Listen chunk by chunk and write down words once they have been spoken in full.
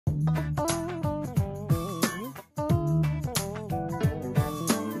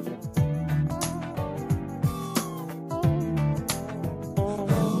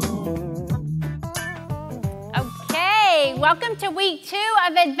welcome to week 2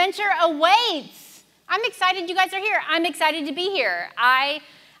 of Adventure Awaits. I'm excited you guys are here. I'm excited to be here. I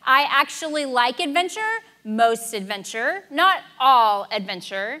actually like adventure, most adventure, not all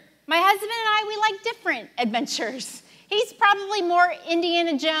adventure. My husband and I, we like different adventures. He's probably more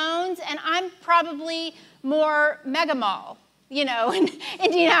Indiana Jones, and I'm probably more Mega Mall, you know, in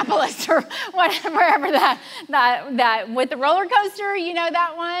Indianapolis or whatever, wherever that with the roller coaster, you know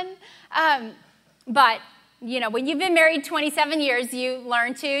that one. But, you know, when you've been married 27 years, you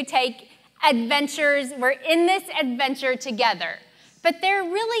learn to take adventures. We're in this adventure together. But there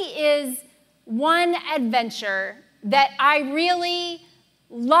really is one adventure that I really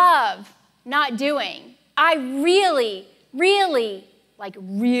love not doing. I really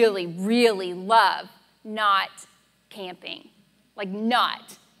love not camping. Like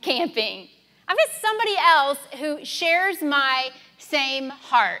not camping. I've got somebody else who shares my same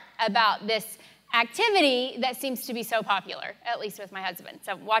heart about this activity that seems to be so popular, at least with my husband.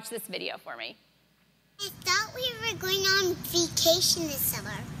 So watch this video for me. I thought we were going on vacation this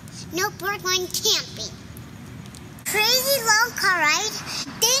summer. Nope, we're going camping. Crazy long car ride,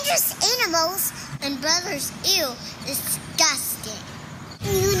 dangerous animals, and brothers, ew, disgusting.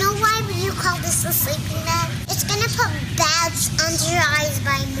 You know why you call this a sleeping bag? It's gonna put bags under your eyes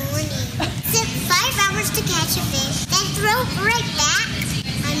by morning. Sit 5 hours to catch a fish, then throw right back.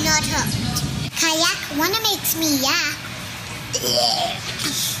 I'm not hooked. Kayak wanna makes me yak.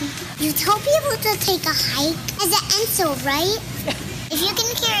 You told people to take a hike as an insult, right? If you can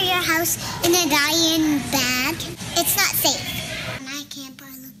carry your house in a dye-in bag, it's not safe. When I camp,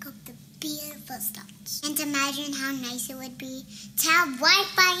 I look up the beautiful stars and imagine how nice it would be to have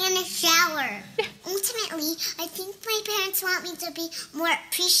Wi-Fi in a shower. Ultimately, I think my parents want me to be more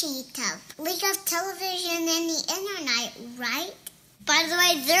appreciative, like of television and the internet, right? By the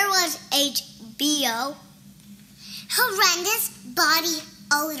way, there was HBO. Horrendous body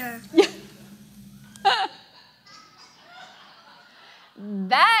odor.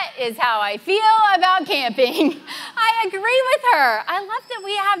 That is how I feel about camping. I agree with her. I love that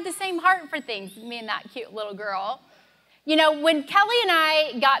we have the same heart for things, me and that cute little girl. You know, when Kelly and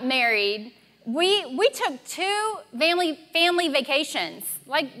I got married, we took 2 family vacations,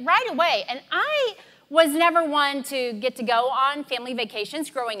 like right away. And I was never one to get to go on family vacations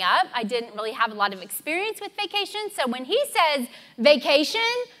growing up. I didn't really have a lot of experience with vacations. So when he says vacation,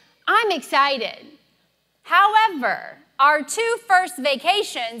 I'm excited. However, our 2 first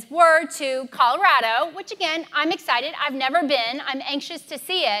vacations were to Colorado, which again, I'm excited. I've never been. I'm anxious to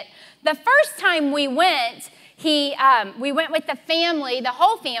see it. The first time we went, we went with the family, the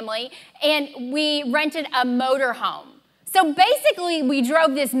whole family, and we rented a motorhome. So basically, we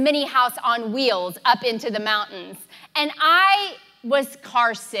drove this mini house on wheels up into the mountains, and I was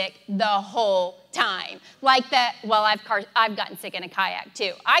car sick the whole time. Like that, well, I've gotten sick in a kayak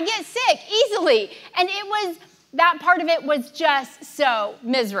too. I get sick easily, and that part of it was just so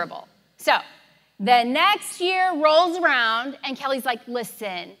miserable. So the next year rolls around, and Kelly's like,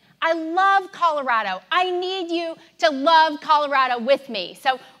 listen, I love Colorado. I need you to love Colorado with me.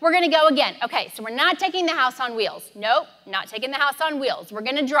 So we're gonna go again. Okay, so we're not taking the house on wheels. Nope, not taking the house on wheels. We're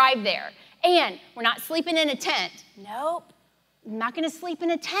gonna drive there. And we're not sleeping in a tent. Nope, I'm not gonna sleep in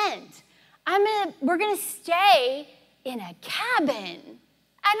a tent. We're gonna stay in a cabin. And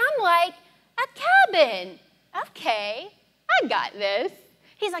I'm like, a cabin? Okay, I got this.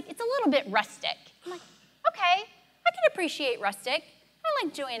 He's like, it's a little bit rustic. I'm like, okay, I can appreciate rustic. I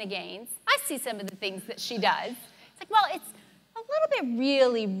like Joanna Gaines. I see some of the things that she does. It's like, well, it's a little bit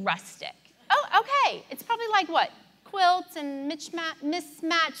really rustic. Oh, okay. It's probably like what? Quilts and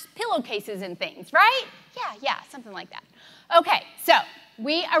mismatched pillowcases and things, right? Yeah, something like that. Okay, so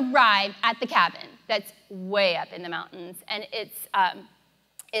we arrive at the cabin that's way up in the mountains, and it's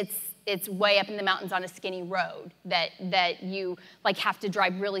way up in the mountains on a skinny road that you like have to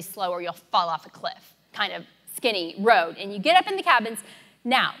drive really slow or you'll fall off a cliff, kind of skinny road. And you get up in the cabins.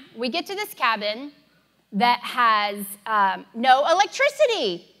 Now, we get to this cabin that has no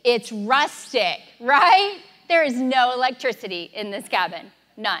electricity. It's rustic, right? There is no electricity in this cabin,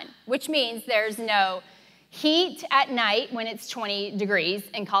 none, which means there's no heat at night when it's 20 degrees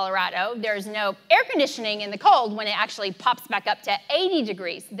in Colorado. There's no air conditioning in the cold when it actually pops back up to 80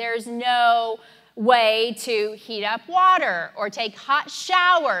 degrees. There's no way to heat up water or take hot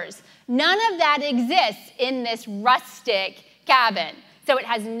showers. None of that exists in this rustic cabin. So it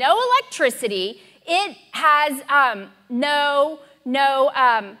has no electricity. It has no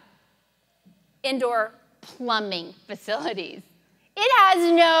indoor plumbing facilities. It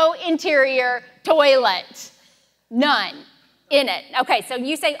has no interior toilet. None in it. Okay, so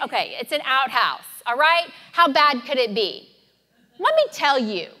you say, okay, it's an outhouse, all right? How bad could it be? let me tell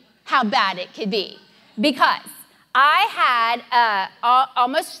you how bad it could be. Because I had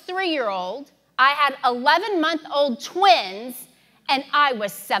almost 3-year-old, I had 11-month-old twins, and I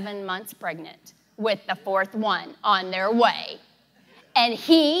was 7 months pregnant with the 4th one on their way. And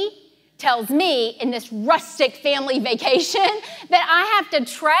he tells me in this rustic family vacation that I have to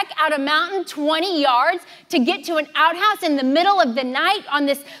trek out a mountain 20 yards to get to an outhouse in the middle of the night on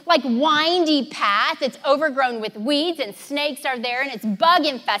this like windy path. It's overgrown with weeds and snakes are there and it's bug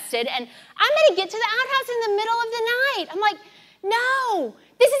infested. And I'm going to get to the outhouse in the middle of the night. I'm like, no,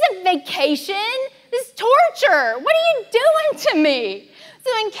 this is a vacation. This is torture. What are you doing to me? So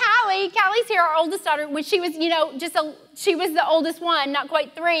then Callie's here, our oldest daughter, when she was, she was the oldest one, not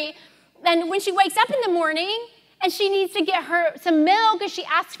quite 3. And when she wakes up in the morning and she needs to get her some milk and she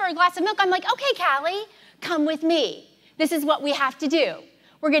asks for a glass of milk, I'm like, okay, Callie, come with me. This is what we have to do.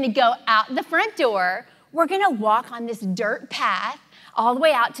 We're going to go out the front door. We're going to walk on this dirt path all the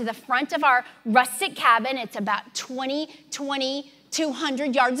way out to the front of our rustic cabin. It's about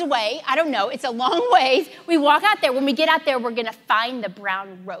 200 yards away. I don't know. It's a long ways. We walk out there. When we get out there, we're going to find the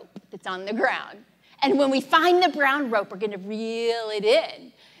brown rope that's on the ground. And when we find the brown rope, we're going to reel it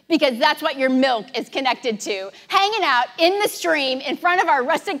in. Because that's what your milk is connected to, hanging out in the stream in front of our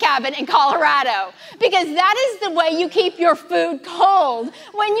rustic cabin in Colorado. Because that is the way you keep your food cold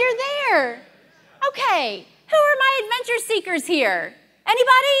when you're there. Okay, who are my adventure seekers here?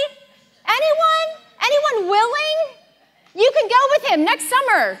 Anybody? Anyone? Anyone willing? You can go with him next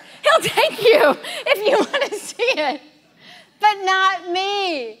summer. He'll take you if you want to see it. But not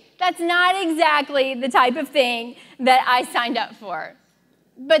me. That's not exactly the type of thing that I signed up for.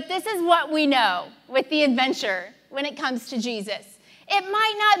 But this is what we know with the adventure when it comes to Jesus. It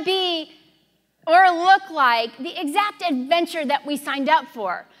might not be or look like the exact adventure that we signed up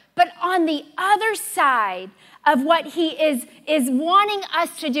for, but on the other side of what he is wanting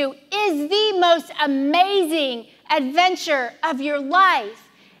us to do is the most amazing adventure of your life.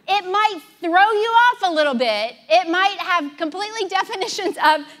 It might throw you off a little bit. It might have completely different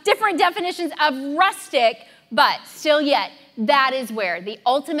definitions of rustic, but still yet, that is where the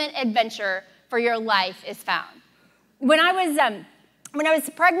ultimate adventure for your life is found. When I was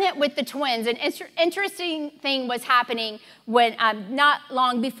pregnant with the twins, an interesting thing was happening when not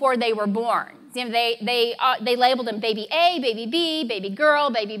long before they were born. You know, they labeled them baby A, baby B, baby girl,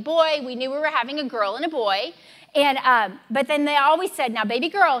 baby boy. We knew we were having a girl and a boy. And but then they always said, now baby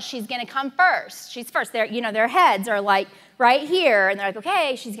girl, she's going to come first. She's first. Their heads are like right here, and they're like,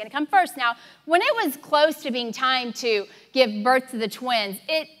 okay, she's going to come first. Now, when it was close to being time to give birth to the twins,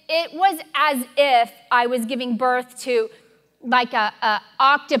 it was as if I was giving birth to like a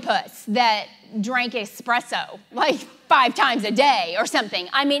octopus that drank espresso like 5 times a day or something.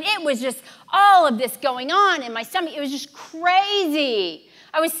 I mean, it was just all of this going on in my stomach. It was just crazy.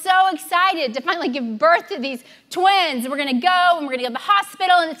 I was so excited to finally give birth to these twins. We're going to go, and we're going to go to the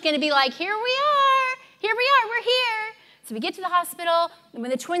hospital, and it's going to be like, here we are, we're here. So we get to the hospital, and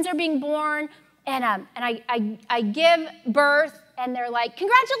when the twins are being born, and I give birth, and they're like,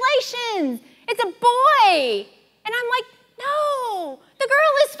 congratulations, it's a boy. And I'm like, no, the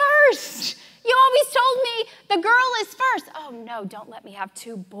girl is first. You always told me the girl is first. Oh, no, don't let me have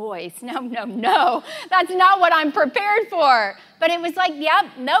 2 boys. No. That's not what I'm prepared for. But it was like, yep,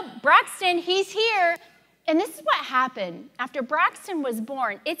 nope, Braxton, he's here. And this is what happened. After Braxton was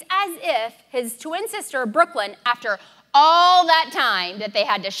born, it's as if his twin sister, Brooklyn, after all that time that they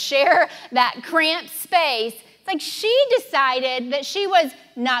had to share that cramped space, it's like she decided that she was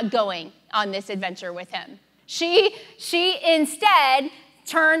not going on this adventure with him. She instead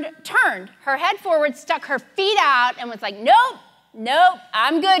turned her head forward, stuck her feet out, and was like, nope,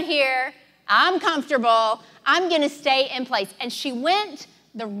 I'm good here. I'm comfortable. I'm going to stay in place. And she went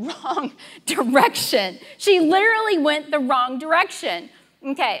the wrong direction. She literally went the wrong direction.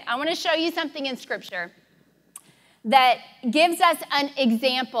 Okay, I want to show you something in Scripture that gives us an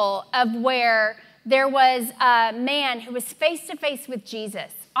example of where there was a man who was face to face with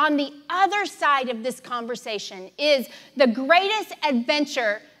Jesus. On the other side of this conversation is the greatest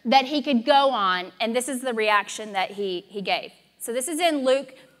adventure that he could go on, and this is the reaction that he gave. So this is in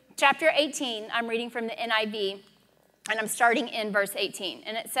Luke chapter 18. I'm reading from the NIV, and I'm starting in verse 18.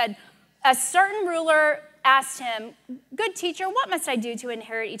 And it said, a certain ruler asked him, good teacher, what must I do to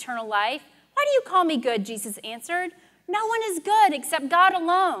inherit eternal life? Why do you call me good? Jesus answered, no one is good except God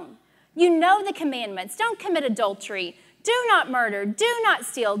alone. You know the commandments. Don't commit adultery. Do not murder. Do not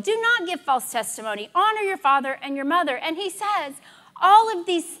steal. Do not give false testimony. Honor your father and your mother. And he says, all of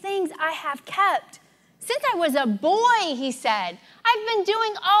these things I have kept Since I was a boy, he said, I've been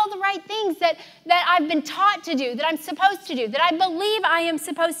doing all the right things that I've been taught to do, that I'm supposed to do, that I believe I am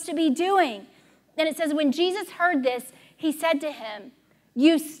supposed to be doing. And it says, when Jesus heard this, he said to him,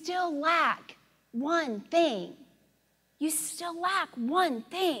 you still lack one thing. You still lack one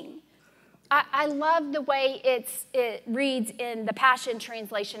thing. I love the way it reads in the Passion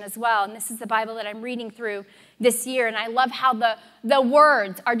Translation as well. And this is the Bible that I'm reading through this year. And I love how the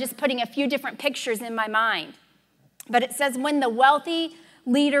words are just putting a few different pictures in my mind. But it says, when the wealthy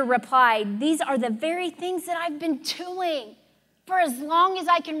leader replied, these are the very things that I've been doing for as long as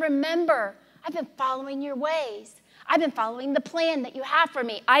I can remember. I've been following your ways. I've been following the plan that you have for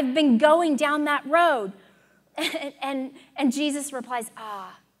me. I've been going down that road. And Jesus replies,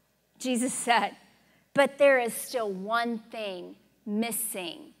 Jesus said, but there is still one thing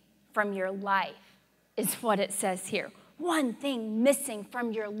missing from your life, is what it says here. One thing missing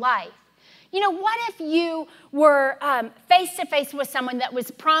from your life. You know, what if you were face to face with someone that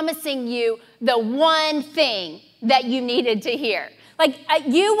was promising you the one thing that you needed to hear? Like,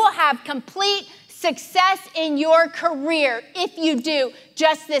 you will have complete success in your career if you do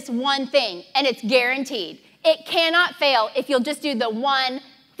just this one thing, and it's guaranteed. It cannot fail if you'll just do the one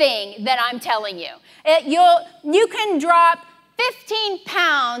thing that I'm telling you. You can drop 15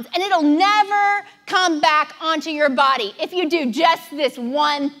 pounds and it'll never come back onto your body if you do just this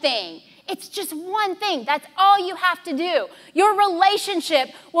one thing. It's just one thing. That's all you have to do. Your relationship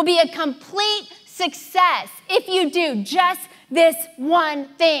will be a complete success if you do just this one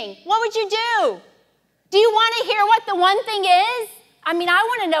thing. What would you do? Do you want to hear what the one thing is? I mean, I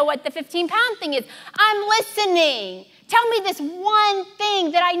want to know what the 15-pound thing is. I'm listening. Tell me this one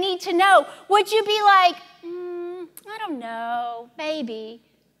thing that I need to know. Would you be like, I don't know, maybe?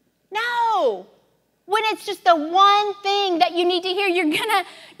 No. When it's just the one thing that you need to hear, you're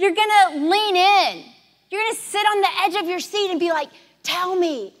gonna lean in. You're gonna sit on the edge of your seat and be like, tell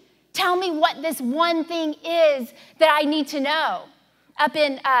me what this one thing is that I need to know. Up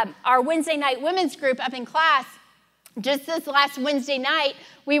in our Wednesday night women's group up in class, just this last Wednesday night,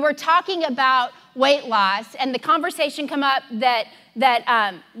 we were talking about weight loss, and the conversation come up that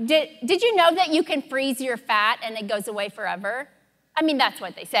did you know that you can freeze your fat and it goes away forever? I mean, that's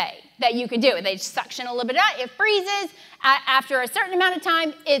what they say, that you can do it. They suction a little bit out, it freezes. After a certain amount of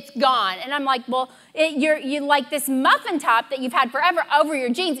time, it's gone. And I'm like, well, you like this muffin top that you've had forever over your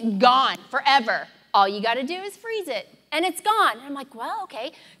jeans, gone forever. All you got to do is freeze it, and it's gone. And I'm like, well,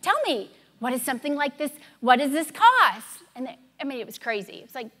 okay, tell me, what is something like this? What does this cost? And it was crazy. It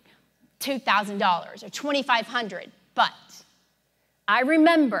was like $2,000 or $2,500. But I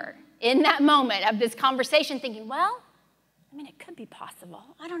remember in that moment of this conversation thinking, well, it could be possible.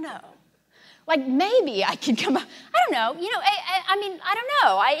 I don't know. Like, maybe I could come up. I don't know. I don't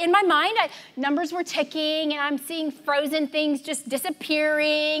know. In my mind, numbers were ticking, and I'm seeing frozen things just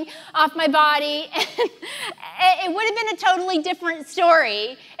disappearing off my body. And it would have been a totally different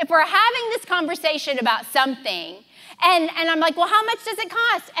story if we're having this conversation about something, and I'm like, well, how much does it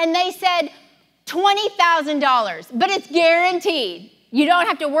cost? And they said $20,000, but it's guaranteed. You don't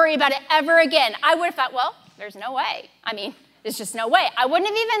have to worry about it ever again. I would have thought, well, there's no way. There's just no way. I wouldn't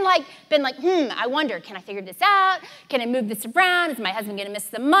have even been like, I wonder, can I figure this out? Can I move this around? Is my husband gonna miss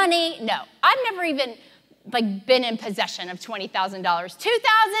the money? No, I've never even been in possession of $20,000. $2,000,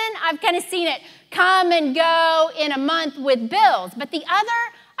 I've kind of seen it come and go in a month with bills. But the other,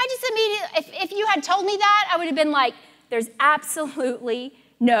 I just immediately, if you had told me that, I would have been like, there's absolutely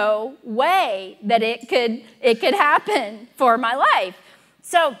no way that it could happen for my life.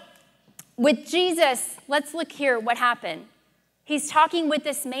 So with Jesus, let's look here what happened. He's talking with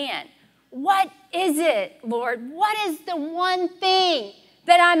this man. What is it, Lord? What is the one thing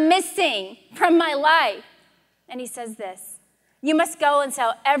that I'm missing from my life? And he says this, you must go and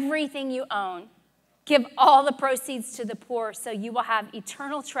sell everything you own. Give all the proceeds to the poor so you will have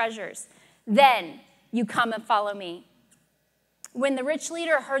eternal treasures. Then you come and follow me. When the rich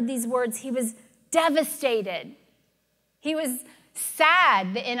leader heard these words, he was devastated. He was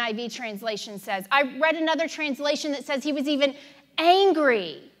sad, the NIV translation says. I read another translation that says he was even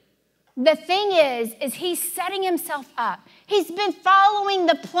angry. The thing is he's setting himself up. He's been following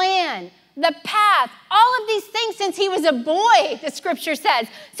the plan, the path, all of these things since he was a boy, the scripture says.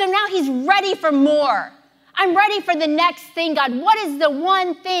 So now he's ready for more. I'm ready for the next thing, God. What is the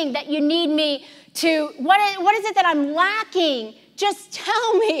one thing that you need me to, what is it that I'm lacking? Just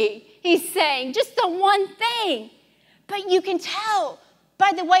tell me, he's saying, just the one thing. But you can tell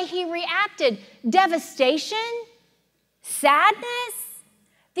by the way he reacted, devastation, sadness.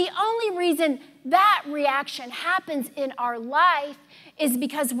 The only only reason that reaction happens in our life is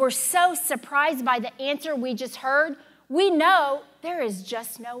because we're so surprised by the answer we just heard. We know there is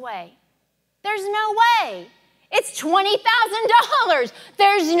just no way. There's no way. It's $20,000.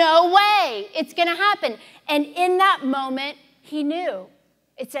 There's no way it's going to happen. And in that moment, he knew.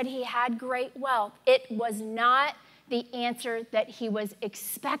 It said he had great wealth. It was not the answer that he was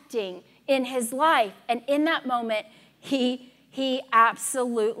expecting in his life. And in that moment, he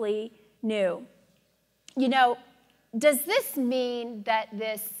absolutely knew. You know, does this mean that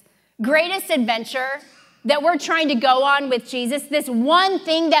this greatest adventure that we're trying to go on with Jesus, this one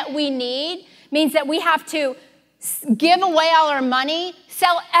thing that we need, means that we have to give away all our money,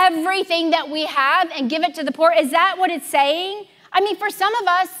 sell everything that we have and give it to the poor? Is that what it's saying? I mean, for some of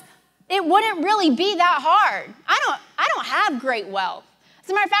us, it wouldn't really be that hard. I don't have great wealth. As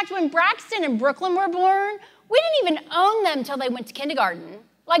a matter of fact, when Braxton and Brooklyn were born, we didn't even own them till they went to kindergarten.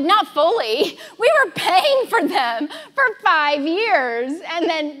 Like, not fully. We were paying for them for 5 years. And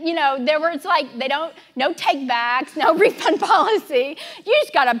then, you know, there was like, no take backs, no refund policy. You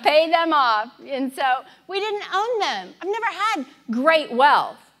just got to pay them off. And so we didn't own them. I've never had great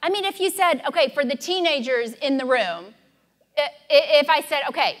wealth. I mean, if you said, okay, for the teenagers in the room, if I said,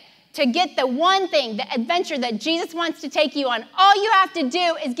 okay, to get the one thing, the adventure that Jesus wants to take you on, all you have to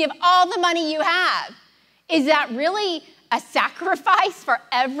do is give all the money you have. Is that really a sacrifice for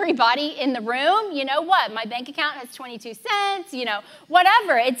everybody in the room? You know what? My bank account has 22 cents, you know,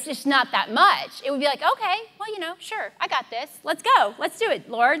 whatever. It's just not that much. It would be like, okay, well, you know, sure, I got this. Let's go. Let's do it,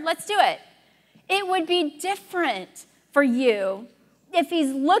 Lord. Let's do it. It would be different for you if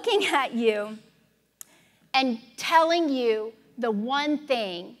he's looking at you and telling you the one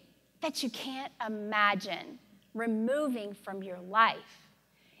thing that you can't imagine removing from your life.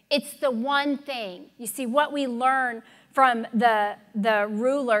 It's the one thing. You see, what we learn from the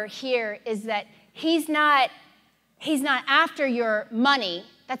ruler here is that he's not after your money.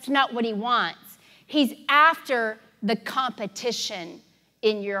 That's not what he wants. He's after the competition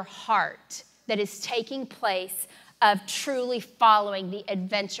in your heart that is taking place of truly following the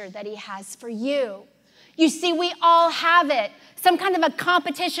adventure that he has for you. You see, we all have it. Some kind of a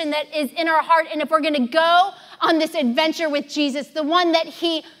competition that is in our heart. And if we're going to go on this adventure with Jesus, the one that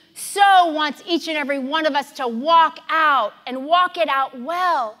he so wants each and every one of us to walk out and walk it out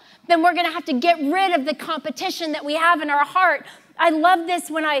well, then we're going to have to get rid of the competition that we have in our heart. I love this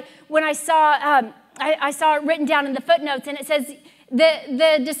when I saw I saw it written down in the footnotes, and it says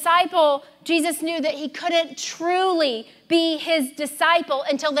the disciple, Jesus knew that he couldn't truly be his disciple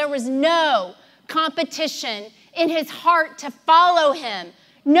until there was no competition in his heart to follow him.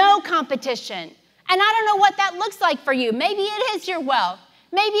 No competition. And I don't know what that looks like for you. Maybe it is your wealth.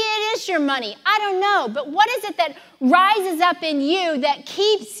 Maybe it is your money. I don't know. But what is it that rises up in you that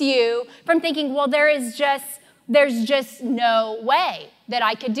keeps you from thinking, well, there's just no way that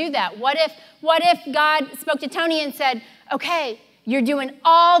I could do that? What if God spoke to Tony and said, okay, you're doing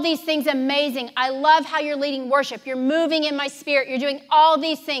all these things amazing. I love how you're leading worship. You're moving in my spirit. You're doing all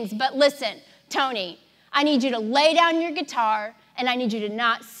these things. But listen, Tony, I need you to lay down your guitar and I need you to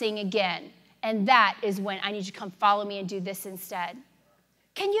not sing again. And that is when I need you to come follow me and do this instead.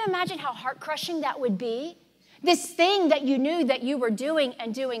 Can you imagine how heart-crushing that would be? This thing that you knew that you were doing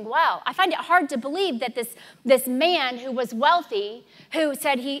and doing well. I find it hard to believe that this man who was wealthy, who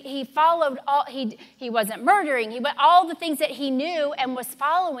said he followed all, he wasn't murdering, all the things that he knew and was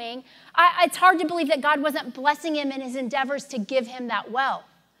following, it's hard to believe that God wasn't blessing him in his endeavors to give him that wealth.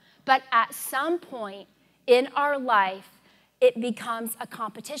 But at some point in our life, it becomes a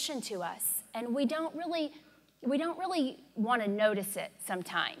competition to us, and we don't really want to notice it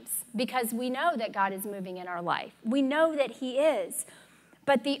sometimes because we know that God is moving in our life. We know that he is.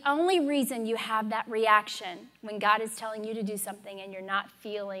 But the only reason you have that reaction when God is telling you to do something and you're not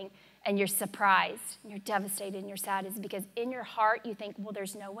feeling and you're surprised, and you're devastated and you're sad is because in your heart you think, well,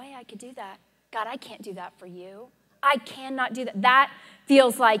 there's no way I could do that. God, I can't do that for you. I cannot do that. That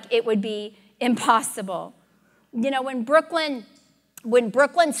feels like it would be impossible. You know, when Brooklyn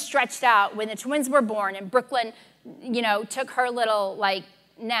stretched out, when the twins were born, and Brooklyn, you know, took her little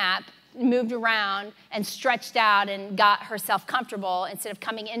nap, moved around and stretched out and got herself comfortable instead of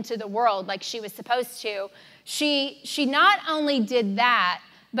coming into the world like she was supposed to, she not only did that,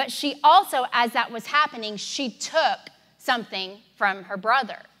 but she also, as that was happening, she took something from her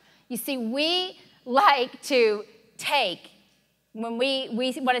brother. You see, we like to take When we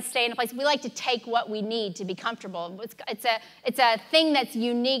want to stay in a place, we like to take what we need to be comfortable. It's a thing that's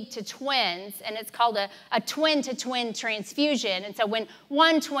unique to twins, and it's called a twin-to-twin transfusion. And so when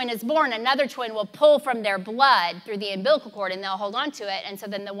one twin is born, another twin will pull from their blood through the umbilical cord, and they'll hold on to it. And so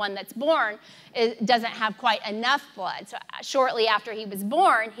then the one that's born doesn't have quite enough blood. So shortly after he was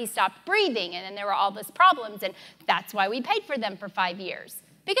born, he stopped breathing, and then there were all those problems. And that's why we paid for them for 5 years.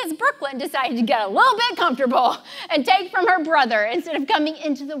 Because Brooklyn decided to get a little bit comfortable and take from her brother instead of coming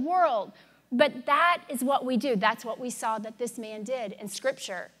into the world. But that is what we do. That's what we saw that this man did in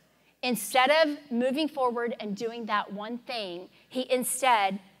Scripture. Instead of moving forward and doing that one thing, he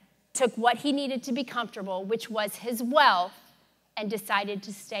instead took what he needed to be comfortable, which was his wealth, and decided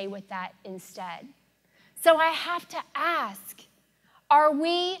to stay with that instead. So I have to ask, are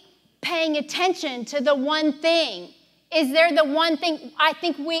we paying attention to the one thing? Is there the one thing? I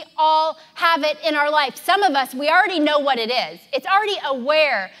think we all have it in our life. Some of us, we already know what it is. It's already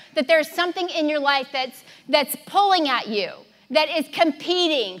aware that there's something in your life that's pulling at you, that is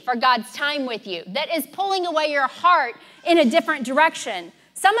competing for God's time with you, that is pulling away your heart in a different direction.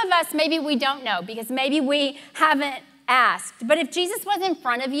 Some of us, maybe we don't know because maybe we haven't asked. But if Jesus was in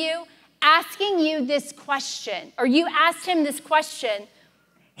front of you asking you this question, or you asked him this question,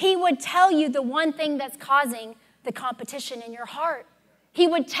 he would tell you the one thing that's causing the competition in your heart. He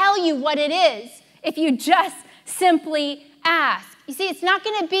would tell you what it is if you just simply ask. You see, it's not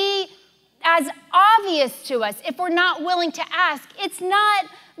going to be as obvious to us if we're not willing to ask. It's not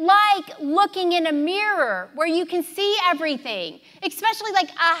like looking in a mirror where you can see everything, especially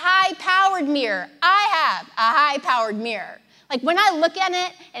like a high-powered mirror. I have a high-powered mirror. Like when I look at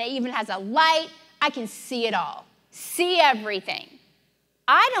it and it even has a light, I can see it all, see everything.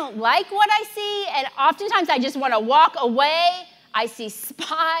 I don't like what I see, and oftentimes I just want to walk away. I see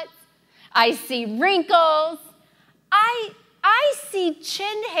spots. I see wrinkles. I see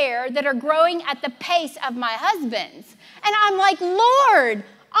chin hair that are growing at the pace of my husband's. And I'm like, Lord,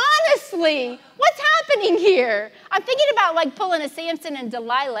 honestly, what's happening here? I'm thinking about like pulling a Samson and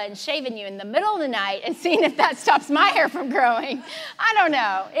Delilah and shaving you in the middle of the night and seeing if that stops my hair from growing. I don't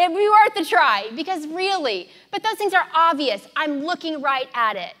know. It'd be worth a try because really, but those things are obvious. I'm looking right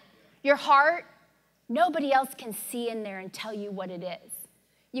at it. Your heart, nobody else can see in there and tell you what it is.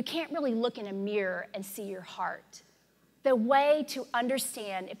 You can't really look in a mirror and see your heart. The way to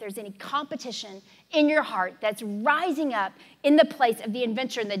understand if there's any competition in your heart that's rising up in the place of the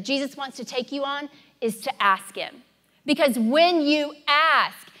adventure that Jesus wants to take you on is to ask him. Because when you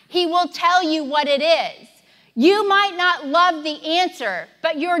ask, he will tell you what it is. You might not love the answer,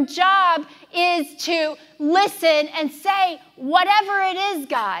 but your job is to listen and say, whatever it is,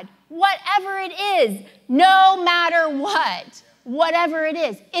 God, whatever it is, no matter what, whatever it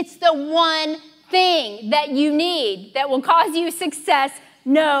is, it's the one thing that you need that will cause you success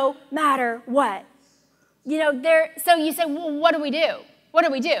no matter what. You know, so you say, well, what do we do? What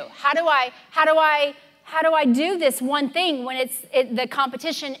do we do? How do I do this one thing when the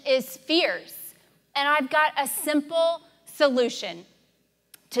competition is fierce? And I've got a simple solution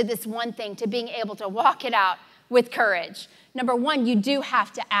to this one thing, to being able to walk it out with courage. Number one, you do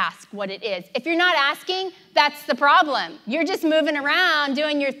have to ask what it is. If you're not asking, that's the problem. You're just moving around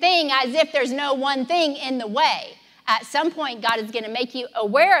doing your thing as if there's no one thing in the way. At some point, God is going to make you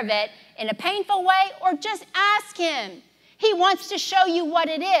aware of it in a painful way, or just ask him. He wants to show you what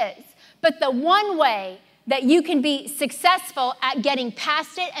it is. But the one way that you can be successful at getting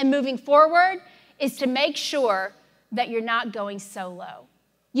past it and moving forward is to make sure that you're not going solo.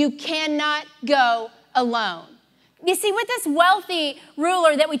 You cannot go alone. You see, with this wealthy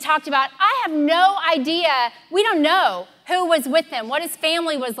ruler that we talked about, I have no idea. We don't know who was with him, what his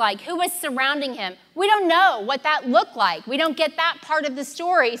family was like, who was surrounding him. We don't know what that looked like. We don't get that part of the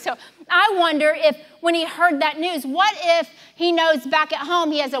story. So I wonder if when he heard that news, what if he knows back at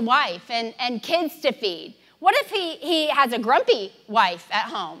home he has a wife and kids to feed? What if he has a grumpy wife at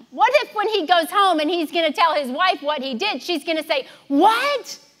home? What if when he goes home and he's going to tell his wife what he did, she's going to say,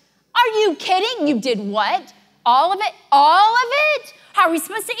 "What? Are you kidding? You did what? All of it? All of it? How are we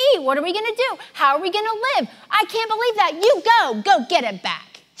supposed to eat? What are we going to do? How are we going to live? I can't believe that. You go get it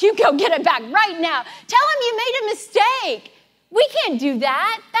back. You go get it back right now. Tell him you made a mistake. We can't do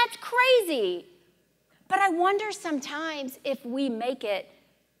that. That's crazy." But I wonder sometimes if we make it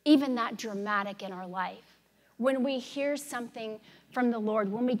even that dramatic in our life. When we hear something from the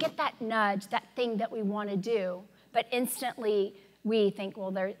Lord, when we get that nudge, that thing that we want to do, but instantly we think,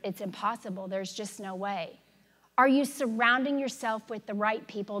 well, it's impossible. There's just no way. Are you surrounding yourself with the right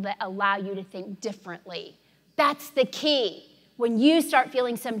people that allow you to think differently? That's the key. When you start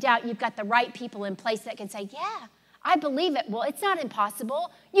feeling some doubt, you've got the right people in place that can say, yeah, I believe it. Well, it's not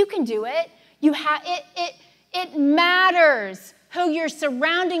impossible. You can do it. It matters who you're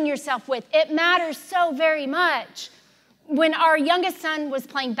surrounding yourself with. It matters so very much. When our youngest son was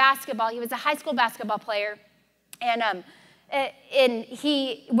playing basketball, he was a high school basketball player, and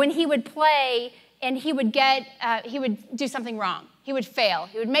when he would play and he would do something wrong. He would fail.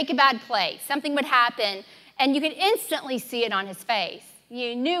 He would make a bad play. Something would happen, and you could instantly see it on his face.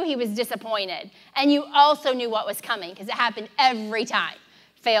 You knew he was disappointed, and you also knew what was coming because it happened every time.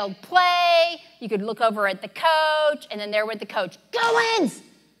 Failed play, you could look over at the coach, and then there would the coach, go Ins!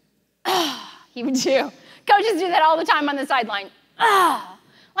 He would do. Coaches do that all the time on the sideline.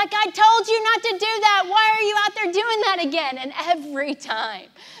 Like I told you not to do that. Why are you out there doing that again? And every time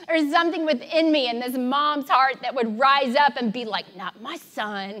there's something within me and this mom's heart that would rise up and be like, not my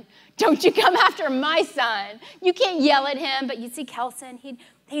son. Don't you come after my son. You can't yell at him. But you'd see Kelson,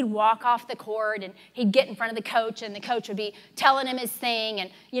 he'd walk off the court and he'd get in front of the coach and the coach would be telling him his thing.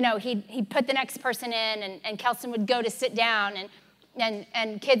 And, he'd put the next person in and Kelson would go to sit down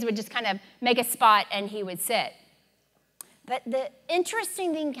and kids would just kind of make a spot and he would sit. But the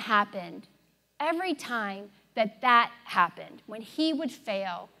interesting thing happened every time that happened, when he would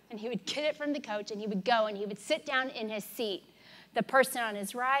fail and he would get it from the coach and he would go and he would sit down in his seat, the person on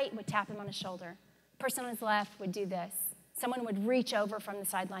his right would tap him on the shoulder. The person on his left would do this. Someone would reach over from the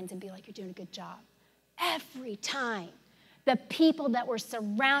sidelines and be like, you're doing a good job. Every time, the people that were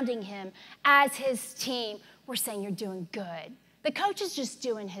surrounding him as his team were saying, you're doing good. The coach is just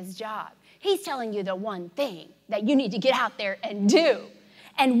doing his job. He's telling you the one thing that you need to get out there and do.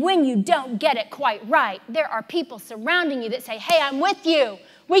 And when you don't get it quite right, there are people surrounding you that say, hey, I'm with you.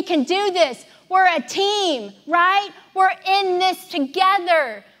 We can do this. We're a team, right? We're in this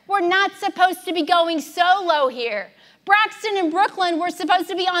together. We're not supposed to be going solo here. Braxton and Brooklyn were supposed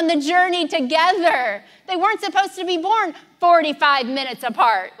to be on the journey together. They weren't supposed to be born 45 minutes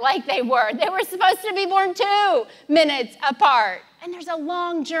apart like they were. They were supposed to be born 2 minutes apart. And there's a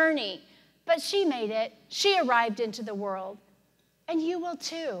long journey. But she made it. She arrived into the world. And you will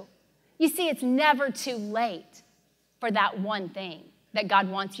too. You see, it's never too late for that one thing that God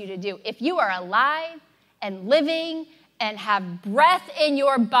wants you to do. If you are alive and living and have breath in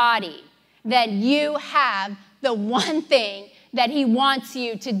your body, then you have the one thing that he wants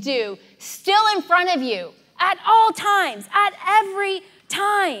you to do still in front of you at all times, at every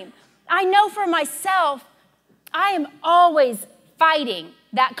time. I know for myself, I am always fighting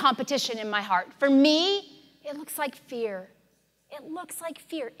that competition in my heart. For me, it looks like fear. It looks like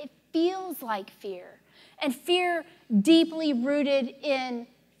fear. It feels like fear. And fear deeply rooted in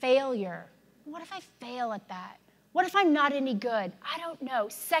failure. What if I fail at that? What if I'm not any good? I don't know.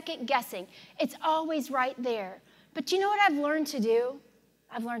 Second guessing. It's always right there. But you know what I've learned to do?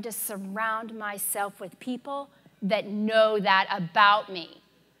 I've learned to surround myself with people that know that about me.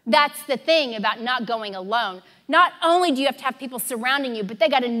 That's the thing about not going alone. Not only do you have to have people surrounding you, but they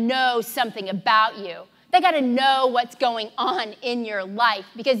got to know something about you. They got to know what's going on in your life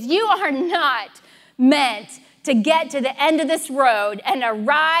because you are not meant to get to the end of this road and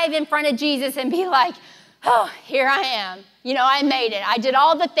arrive in front of Jesus and be like, oh, here I am. I made it. I did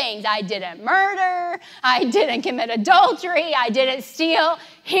all the things. I didn't murder. I didn't commit adultery. I didn't steal.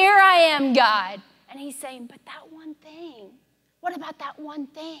 Here I am, God. And he's saying, but that one thing. What about that one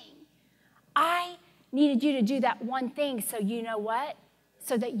thing? I needed you to do that one thing so you know what?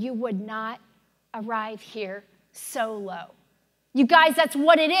 So that you would not arrive here solo. You guys, that's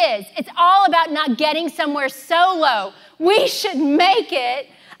what it is. It's all about not getting somewhere solo. We should make it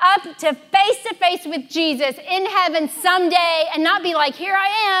up to face with Jesus in heaven someday and not be like, here I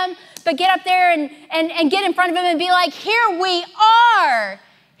am, but get up there and get in front of him and be like, here we are.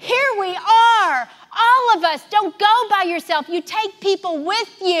 Here we are. All of us. Don't go by yourself. You take people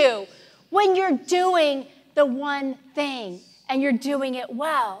with you when you're doing the one thing and you're doing it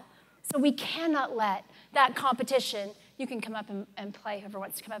well. So we cannot let that competition. You can come up and play. Whoever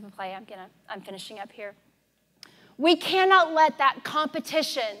wants to come up and play, I'm finishing up here. We cannot let that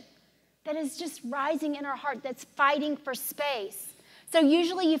competition that is just rising in our heart, that's fighting for space. So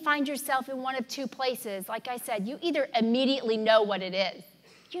usually you find yourself in one of two places. Like I said, you either immediately know what it is.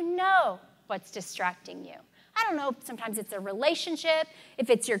 You know what's distracting you. I don't know if sometimes it's a relationship, if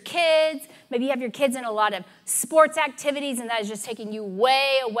it's your kids. Maybe you have your kids in a lot of sports activities and that is just taking you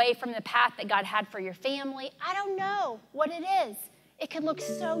way away from the path that God had for your family. I don't know what it is. It could look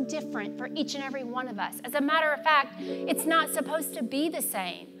so different for each and every one of us. As a matter of fact, it's not supposed to be the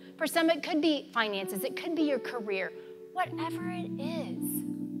same. For some, it could be finances. It could be your career. Whatever it is,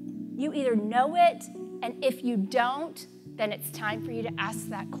 you either know it, and if you don't, then it's time for you to ask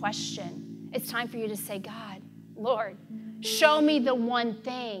that question. It's time for you to say, God, Lord, show me the one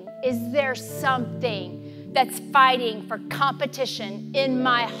thing. Is there something that's fighting for competition in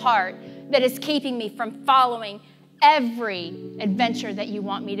my heart that is keeping me from following every adventure that you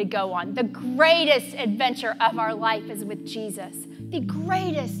want me to go on? The greatest adventure of our life is with Jesus. The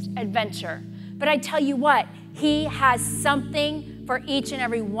greatest adventure. But I tell you what, he has something for each and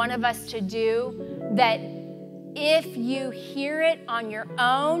every one of us to do that if you hear it on your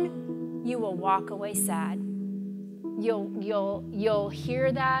own, you will walk away sad. You'll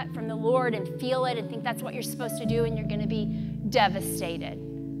hear that from the Lord and feel it and think that's what you're supposed to do, and you're going to be devastated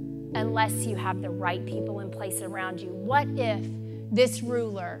unless you have the right people in place around you. What if this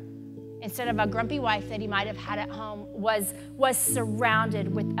ruler, instead of a grumpy wife that he might have had at home, was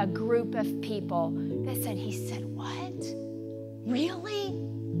surrounded with a group of people that said, he said, what? Really?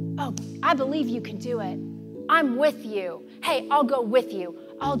 Oh, I believe you can do it. I'm with you. Hey, I'll go with you.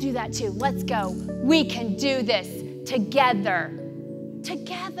 I'll do that too. Let's go. We can do this together.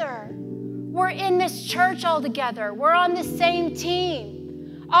 Together. We're in this church all together. We're on the same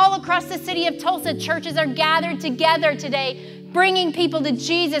team. All across the city of Tulsa, churches are gathered together today, bringing people to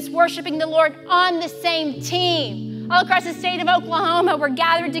Jesus, worshiping the Lord on the same team. All across the state of Oklahoma, we're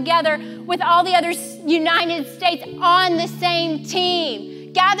gathered together with all the other United States on the same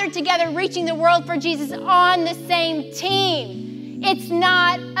team. Gathered together, reaching the world for Jesus on the same team. It's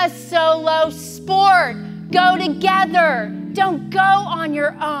not a solo sport. Go together. Don't go on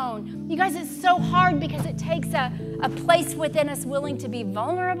your own. You guys, it's so hard because it takes a place within us willing to be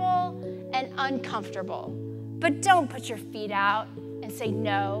vulnerable and uncomfortable. But don't put your feet out and say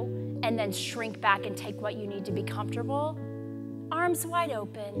no and then shrink back and take what you need to be comfortable. Arms wide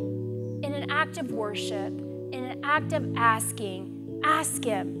open, in an act of worship, in an act of asking, ask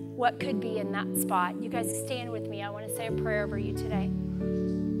him what could be in that spot. You guys stand with me. I want to say a prayer over you today.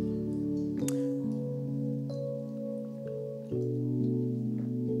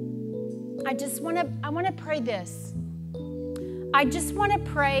 I want to pray this. I just want to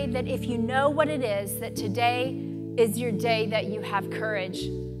pray that if you know what it is, that today is your day that you have courage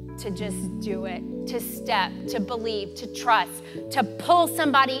to just do it, to step, to believe, to trust, to pull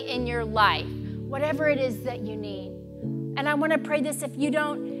somebody in your life, whatever it is that you need. And I want to pray this if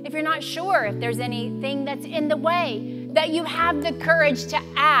you're not sure if there's anything that's in the way, that you have the courage to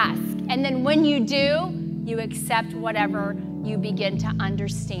ask. And then when you do, you accept whatever you begin to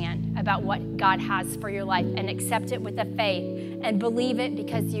understand about what God has for your life, and accept it with a faith and believe it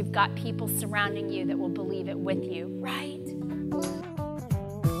because you've got people surrounding you that will believe it with you, right?